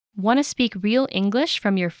Want to speak real English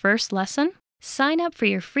from your first lesson? Sign up for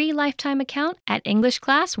your free lifetime account at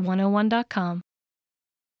EnglishClass101.com.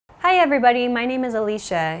 Hi everybody, my name is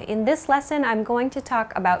Alicia. In this lesson, I'm going to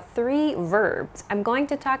talk about 3 verbs. I'm going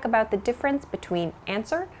to talk about the difference between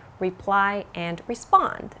answer, reply, and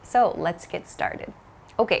respond. So let's get started.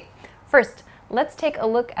 Okay, first, let's take a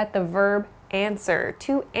look at the verb answer,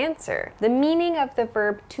 to answer. The meaning of the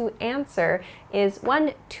verb to answer is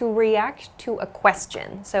 1, to react to a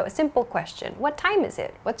question. So a simple question. What time is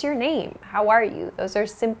it? What's your name? How are you? Those are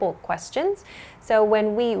simple questions. So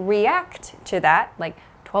when we react to that, like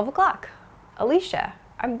 12 o'clock, Alicia,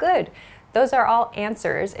 I'm good. Those are all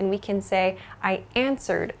answers, and we can say, I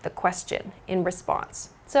answered the question in response.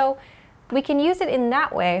 So we can use it in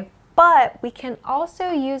that way, but we can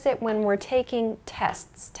also use it when we're taking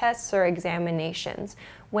tests or examinations.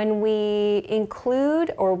 When we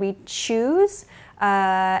include or we choose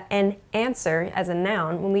an answer as a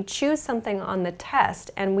noun, when we choose something on the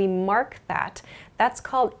test and we mark that, that's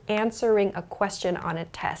called answering a question on a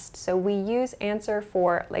test. So we use answer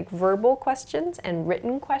for like verbal questions and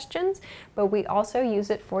written questions, but we also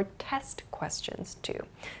use it for test questions too.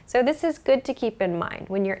 So this is good to keep in mind.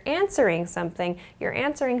 When you're answering something, you're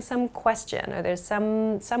answering some question, or there's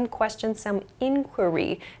some question, some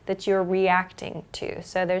inquiry that you're reacting to.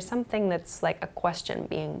 So there's something that's like a question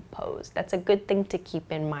being posed. That's a good thing to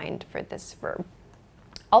keep in mind for this verb.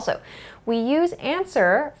 Also, we use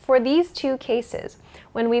answer for these 2 cases.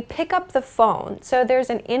 When we pick up the phone, so there's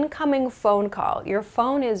an incoming phone call, your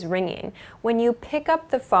phone is ringing. When you pick up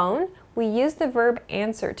the phone, we use the verb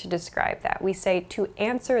answer to describe that. We say to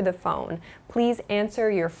answer the phone, please answer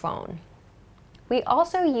your phone. We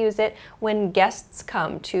also use it when guests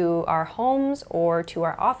come to our homes or to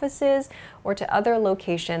our offices or to other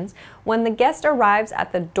locations. When the guest arrives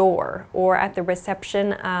at the door or at the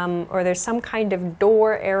reception, or there's some kind of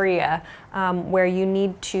door area where you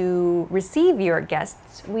need to receive your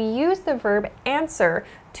guests, we use the verb answer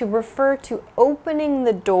to refer to opening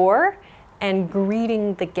the door and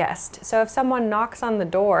greeting the guest. So if someone knocks on the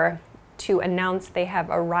door to announce they have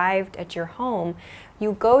arrived at your home,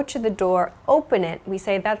 you go to the door, open it, we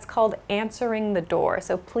say that's called answering the door.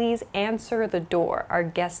 So please answer the door, our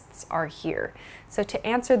guests are here. So to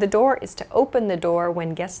answer the door is to open the door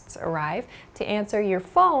when guests arrive. To answer your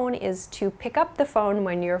phone is to pick up the phone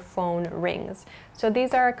when your phone rings. So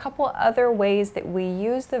these are a couple other ways that we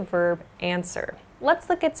use the verb answer. Let's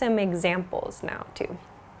look at some examples now too.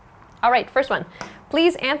 All right, first one.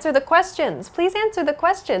 Please answer the questions. Please answer the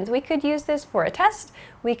questions. We could use this for a test.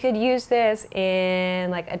 We could use this in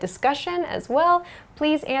like a discussion as well.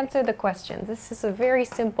 Please answer the questions. This is a very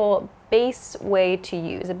simple basic way to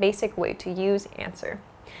use answer.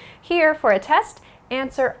 Here for a test,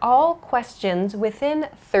 answer all questions within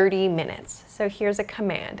 30 minutes. So here's a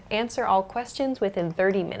command. Answer all questions within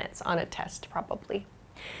 30 minutes on a test probably.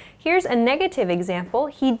 Here's a negative example.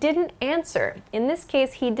 He didn't answer. In this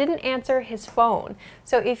case, he didn't answer his phone.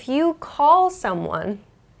 So if you call someone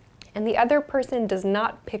and the other person does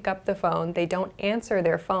not pick up the phone, they don't answer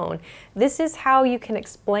their phone, this is how you can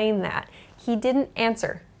explain that. He didn't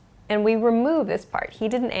answer. And we remove this part, he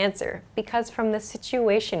didn't answer, because from the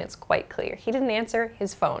situation it's quite clear. He didn't answer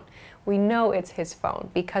his phone. We know it's his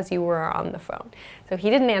phone because you were on the phone. So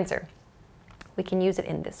he didn't answer. We can use it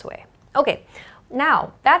in this way. Okay.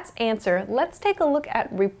 Now, that's answer. Let's take a look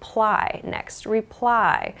at reply next.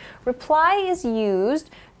 Reply. Reply is used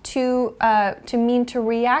to mean to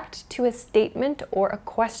react to a statement or a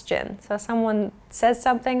question. So someone says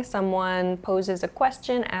something, someone poses a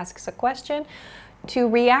question, asks a question. To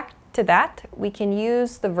react to that, we can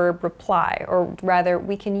use the verb reply, or rather,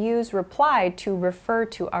 we can use reply to refer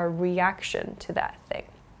to our reaction to that thing.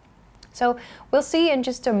 So we'll see in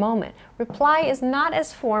just a moment. Reply is not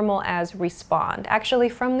as formal as respond. Actually,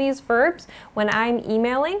 from these verbs, when I'm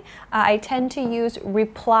emailing, I tend to use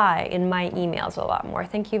reply in my emails a lot more.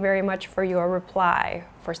 Thank you very much for your reply,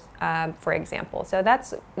 for example. So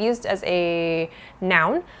that's used as a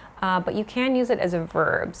noun, but you can use it as a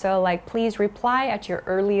verb. So like, please reply at your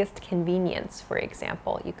earliest convenience, for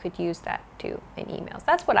example. You could use that too in emails.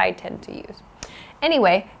 That's what I tend to use.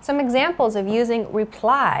 Anyway, some examples of using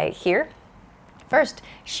reply here. First,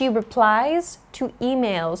 she replies to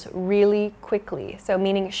emails really quickly. So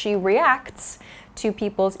meaning she reacts to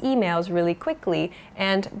people's emails really quickly,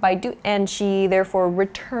 and she therefore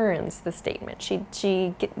returns the statement.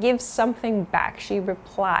 She gives something back. She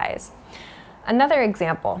replies. Another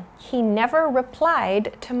example, he never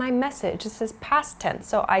replied to my message. This is past tense,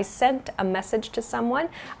 so I sent a message to someone.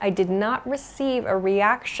 I did not receive a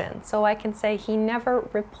reaction, so I can say he never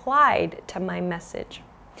replied to my message.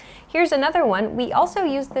 Here's another one. We also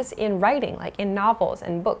use this in writing, like in novels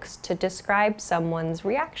and books, to describe someone's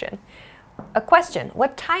reaction. A question,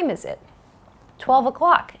 what time is it? 12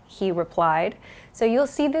 o'clock, he replied. So you'll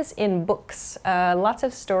see this in books. Lots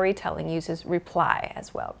of storytelling uses reply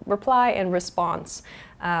as well. Reply and response,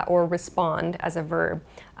 or respond as a verb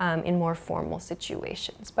in more formal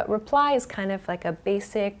situations. But reply is kind of like a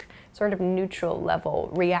basic, sort of neutral level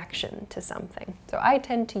reaction to something. So I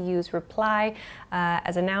tend to use reply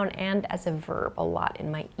as a noun and as a verb a lot in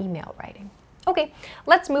my email writing. Okay,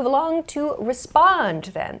 let's move along to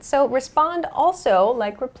respond then. So respond also,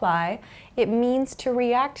 like reply, it means to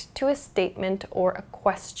react to a statement or a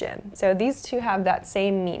question. So these two have that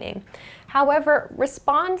same meaning. However,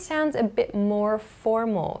 respond sounds a bit more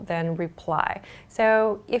formal than reply.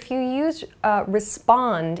 So if you use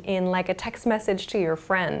respond in like a text message to your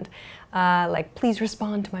friend, like please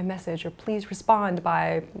respond to my message or please respond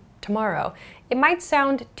by tomorrow, it might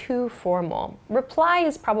sound too formal. Reply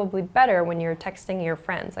is probably better when you're texting your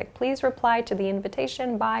friends, like please reply to the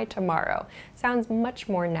invitation by tomorrow. Sounds much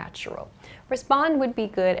more natural. Respond would be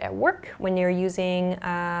good at work when you're using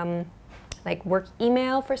like work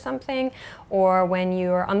email for something, or when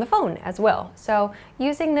you're on the phone as well. So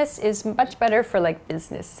using this is much better for like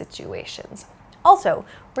business situations. Also,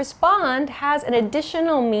 respond has an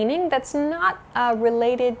additional meaning that's not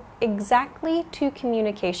related exactly to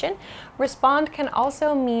communication. Respond can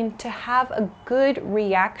also mean to have a good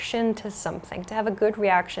reaction to something,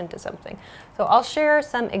 So I'll share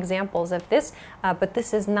some examples of this, but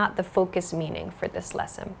this is not the focus meaning for this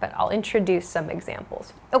lesson, but I'll introduce some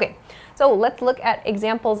examples. Okay, so let's look at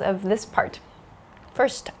examples of this part.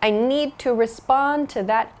 First, I need to respond to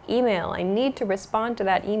that email. I need to respond to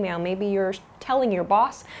that email. Maybe you're telling your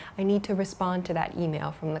boss, I need to respond to that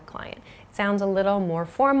email from the client. It sounds a little more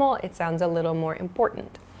formal. It sounds a little more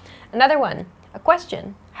important. Another one, a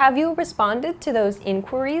question. Have you responded to those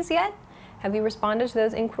inquiries yet? Have you responded to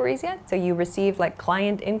those inquiries yet? So you receive like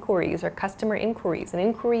client inquiries or customer inquiries. An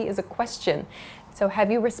inquiry is a question. So have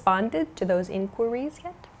you responded to those inquiries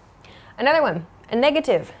yet? Another one, a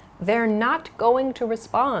negative. They're not going to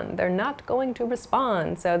respond. They're not going to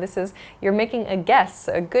respond. So this is, you're making a guess,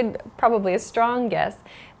 a good, probably a strong guess.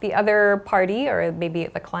 The other party, or maybe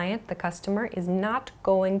the client, the customer, is not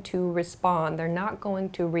going to respond. They're not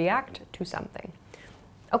going to react to something.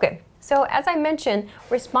 Okay, so as I mentioned,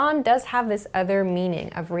 respond does have this other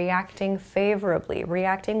meaning of reacting favorably,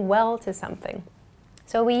 reacting well to something.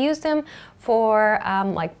 So we use them for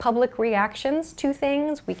like public reactions to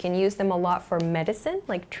things. We can use them a lot for medicine,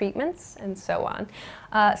 like treatments and so on.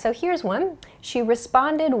 So here's one. She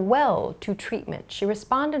responded well to treatment. She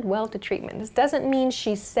responded well to treatment. This doesn't mean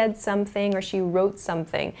she said something or she wrote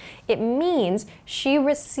something. It means she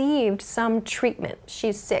received some treatment.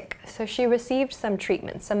 She's sick, so she received some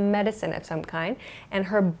treatment, some medicine of some kind, and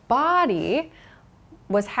her body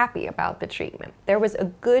was happy about the treatment. There was a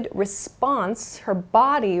good response. Her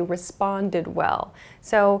body responded well.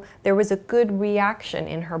 So there was a good reaction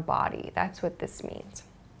in her body. That's what this means.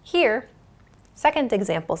 Here, second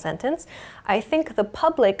example sentence, I think the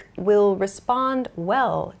public will respond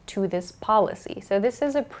well to this policy. So this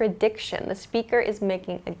is a prediction. The speaker is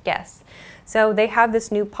making a guess. So they have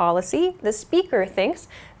this new policy. The speaker thinks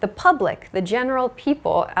the public, the general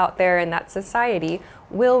people out there in that society,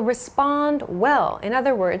 will respond well. In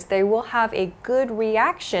other words, they will have a good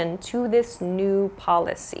reaction to this new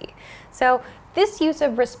policy. So this use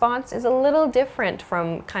of response is a little different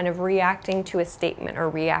from kind of reacting to a statement or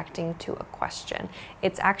reacting to a question.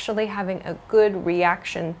 It's actually having a good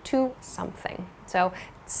reaction to something. So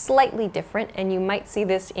slightly different, and you might see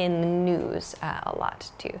this in the news a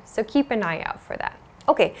lot too. So keep an eye out for that.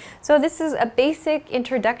 Okay, so this is a basic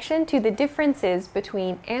introduction to the differences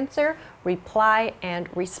between answer, reply, and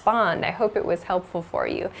respond. I hope it was helpful for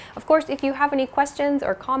you. Of course, if you have any questions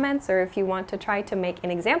or comments, or if you want to try to make an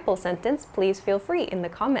example sentence, please feel free in the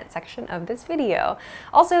comment section of this video.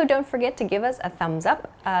 Also, don't forget to give us a thumbs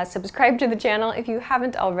up, subscribe to the channel if you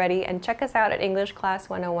haven't already, and check us out at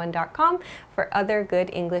EnglishClass101.com for other good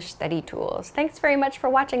English study tools. Thanks very much for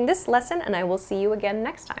watching this lesson, and I will see you again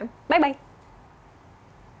next time. Bye-bye.